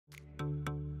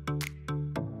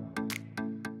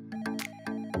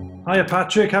Hiya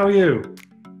Patrick, how are you?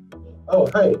 Oh,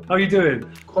 hey, How are you doing?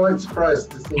 quite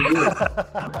surprised to see you.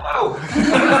 Wow!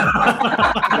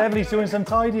 Beverly's doing some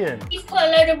tidying. He's put a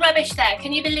load of rubbish there,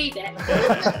 can you believe it?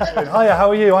 Hiya, how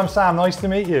are you? I'm Sam, nice to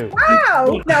meet you.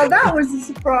 Wow, now that was a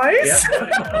surprise.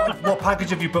 What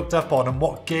package have you booked up on and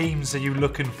what games are you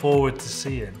looking forward to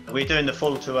seeing? We're doing the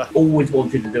full tour. Always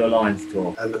wanted to do a Lions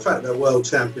tour. And the fact they're world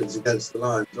champions against the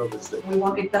Lions, obviously. We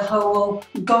wanted the whole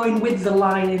going with the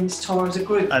Lions tour as a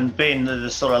group. And being the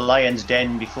sort of Lions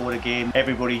Den before the game,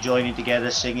 everybody joining together,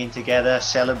 singing together,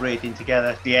 celebrating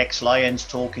together. The ex-Lions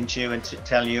talking to you and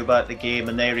telling you about the game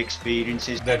and their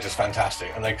experiences. They're just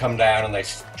fantastic, and they come down and they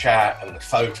chat and the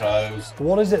photos.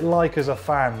 What is it like as a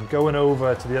fan going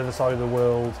over to the other side of the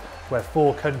world where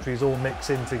four countries all mix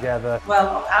in together?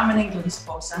 Well, I'm an England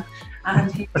supporter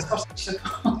and he's a Scottish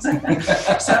supporter.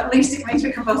 So at least it means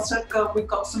we can both say, God, we've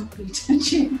got somebody to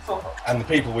cheer for. And the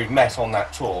people we've met on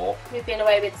that tour, We've been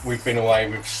away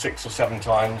with 6 or 7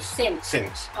 times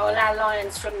since. All our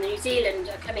Lions from New Zealand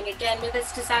are coming again with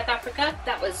us to South Africa.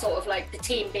 That was sort of like the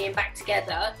team being back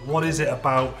together. What is it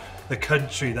about the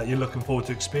country that you're looking forward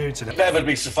to experiencing? If ever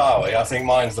be Safari, I think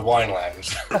mine's the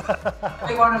Winelands.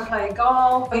 We want to play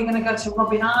golf, we're going to go to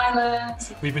Robben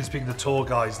Island. We've been speaking to tour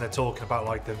guides and they're talking about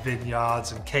like the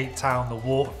vineyards and Cape Town, the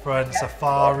waterfront,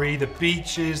 safari, the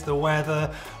beaches, the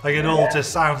weather. Like it all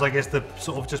just sounds like it's the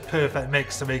sort of just perfect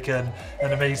mix to make an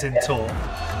amazing tour.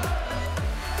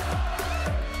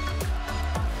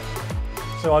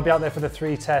 So I'll be out there for the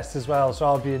 3 tests as well, so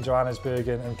I'll be in Johannesburg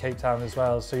and Cape Town as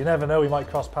well. So you never know, we might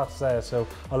cross paths there, so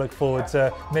I look forward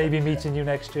to maybe meeting you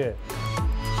next year.